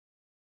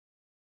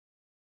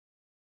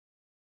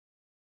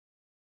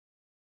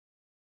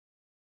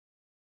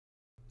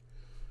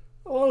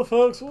Hello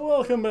folks,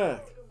 welcome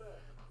back.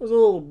 There's a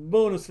little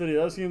bonus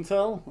video. As you can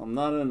tell, I'm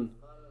not in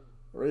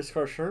a race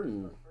car shirt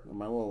and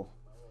my little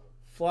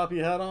floppy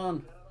hat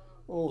on,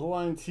 a little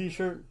Hawaiian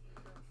t-shirt,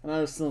 and I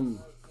have some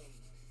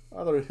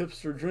other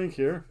hipster drink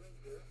here.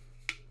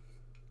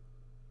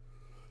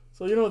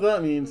 So you know what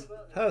that means. It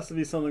has to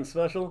be something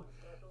special.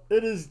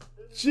 It is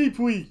Jeep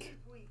Week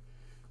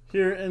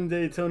here in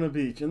Daytona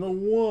Beach, and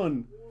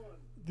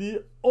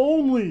the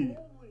only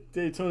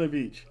Daytona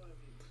Beach.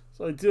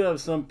 So I do have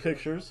some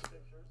pictures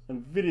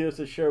and videos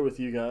to share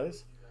with you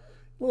guys.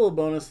 A little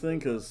bonus thing,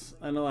 because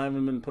I know I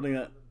haven't been putting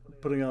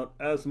out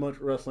as much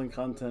wrestling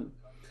content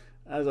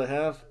as I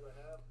have.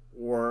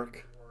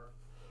 Work.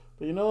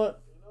 But you know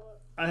what?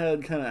 I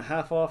had kind of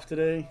half off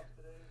today,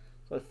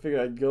 so I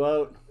figured I'd go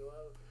out,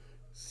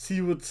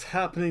 see what's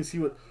happening, see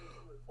what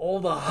all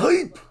the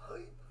hype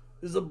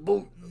is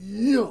about.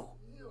 Yeah.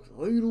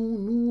 I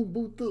don't know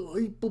about the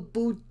hype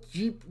about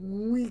Jeep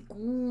Week.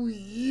 Ooh,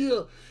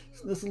 yeah.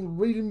 It's nestled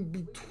right in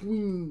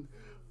between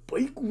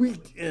Bike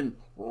Week and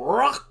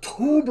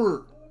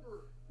Rocktober.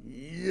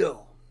 Yeah.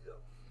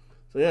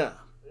 So yeah,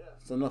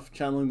 it's enough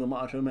channeling the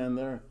Macho Man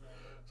there.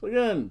 So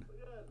again,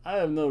 I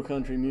have no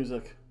country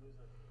music.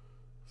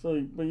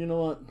 So, but you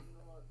know what?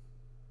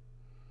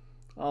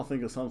 I'll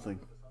think of something.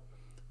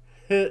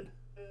 Hit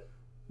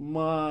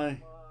my...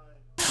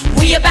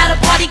 We about a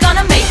party,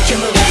 gonna make you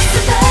move. It's the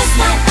first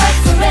night of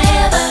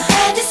forever,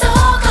 and it's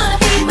all gonna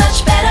be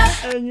much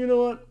better. And you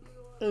know what?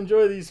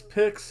 Enjoy these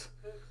pics,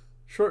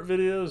 short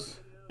videos,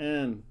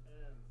 and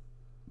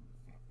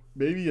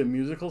maybe a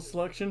musical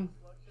selection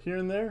here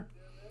and there.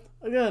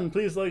 Again,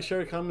 please like,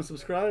 share, comment,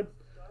 subscribe,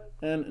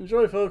 and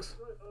enjoy, folks.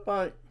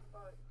 Bye.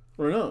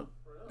 Or no,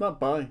 not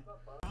bye.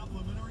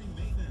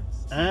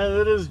 And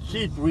it is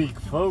Jeep Week,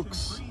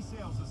 folks.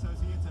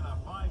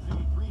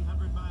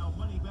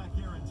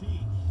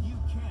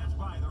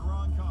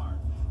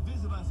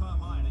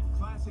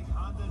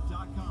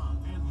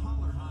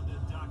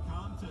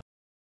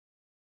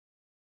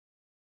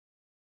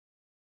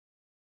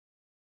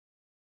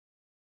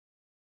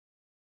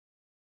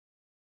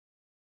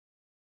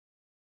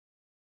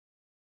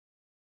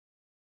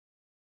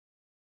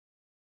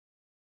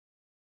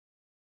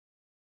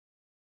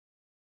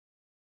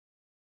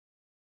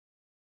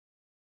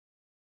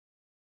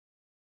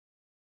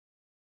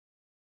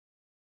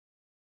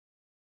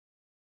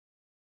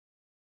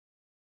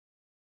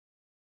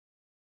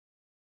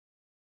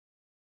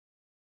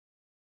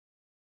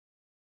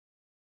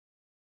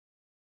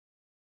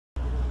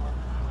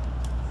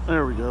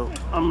 There we go,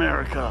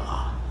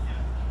 America.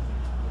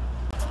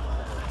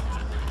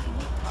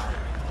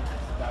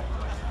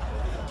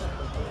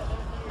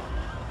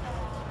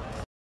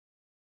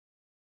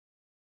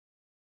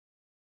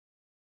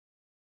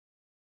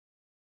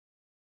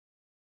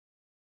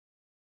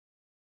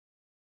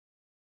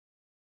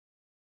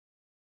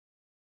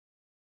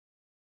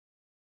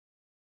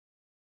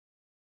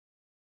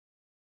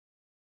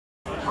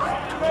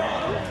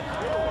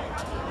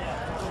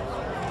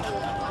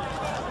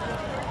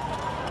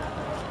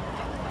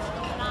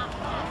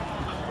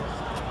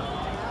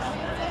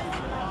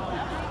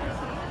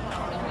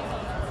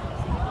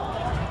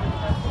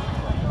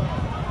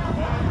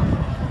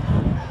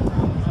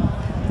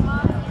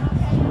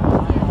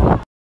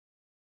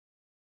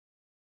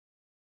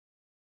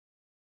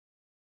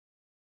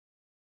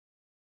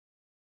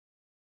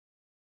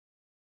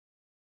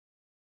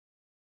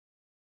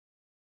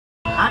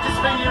 I can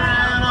spin you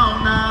around all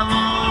night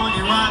long,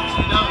 you watch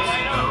and don't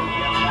you know.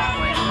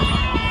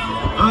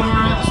 But I'd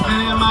rather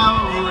spend my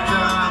old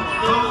time,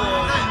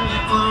 letting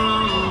you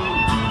flow.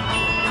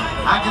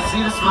 I can see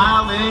the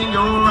smile in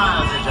your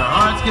eyes as your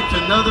heart skips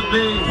another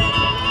beat.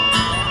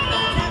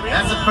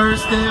 That's the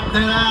first step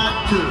that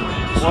I took.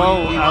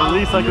 Well, at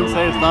least I can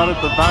say it's not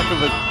at the back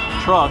of a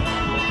truck.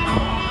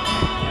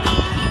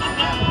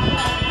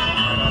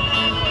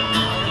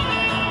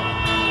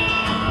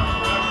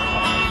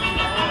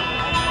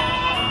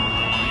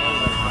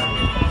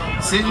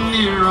 Sitting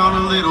here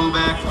on a little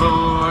back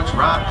porch,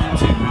 rocking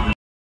to the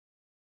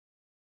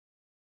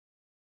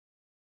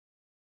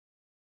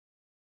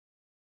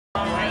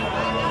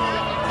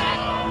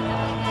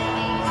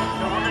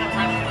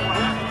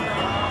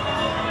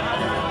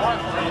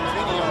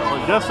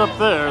I guess up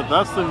there,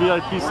 that's the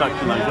VIP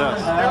section, I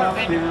guess.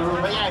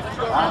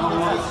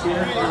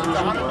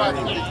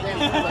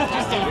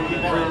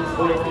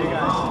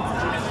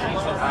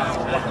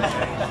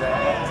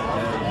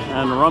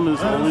 And rum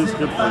is always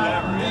good for you.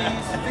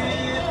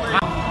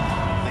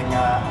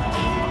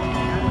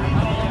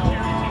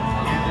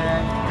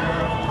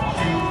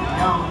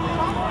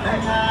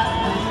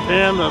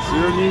 And that's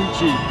your new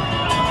Jeep.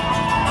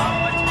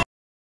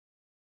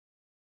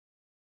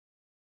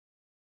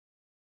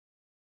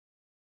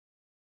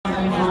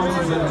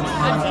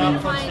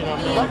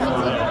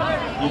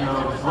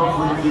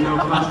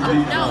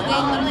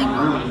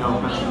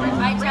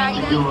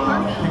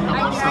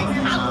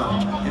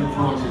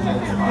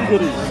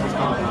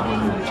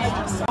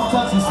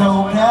 Touching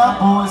so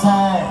cowboys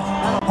hat.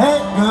 Hey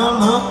girl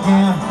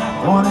looking,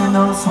 wanna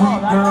know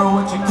sweet girl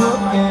what you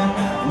cooking?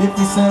 And if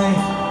you say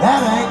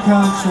that ain't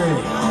country.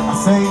 I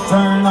say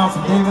turn on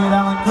some David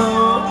Allen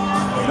Cook.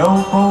 And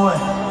oh boy,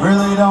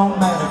 really don't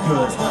matter,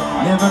 cause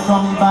never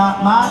call me by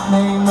my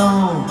name,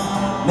 no.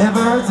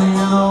 Never see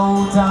the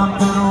old time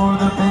fiddle or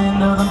the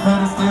bend of the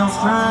pedestal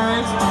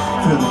strings.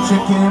 To the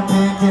chicken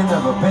picking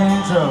of a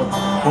banjo,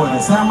 or the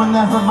sound when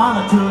that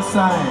harmonica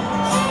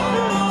sings.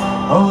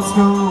 Old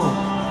school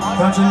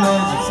country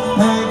legends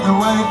paved the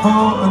way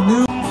for a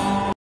new.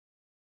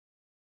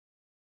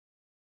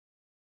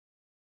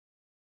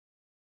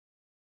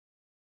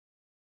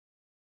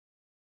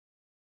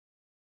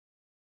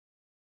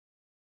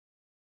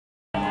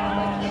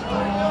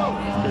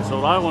 Okay, so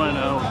what I want to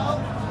know,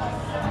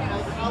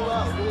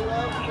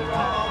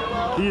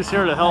 he's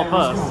here to help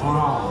us.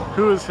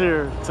 Who is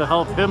here to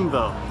help him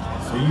though?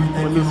 So you think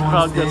when this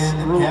crowd gets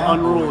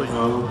unruly?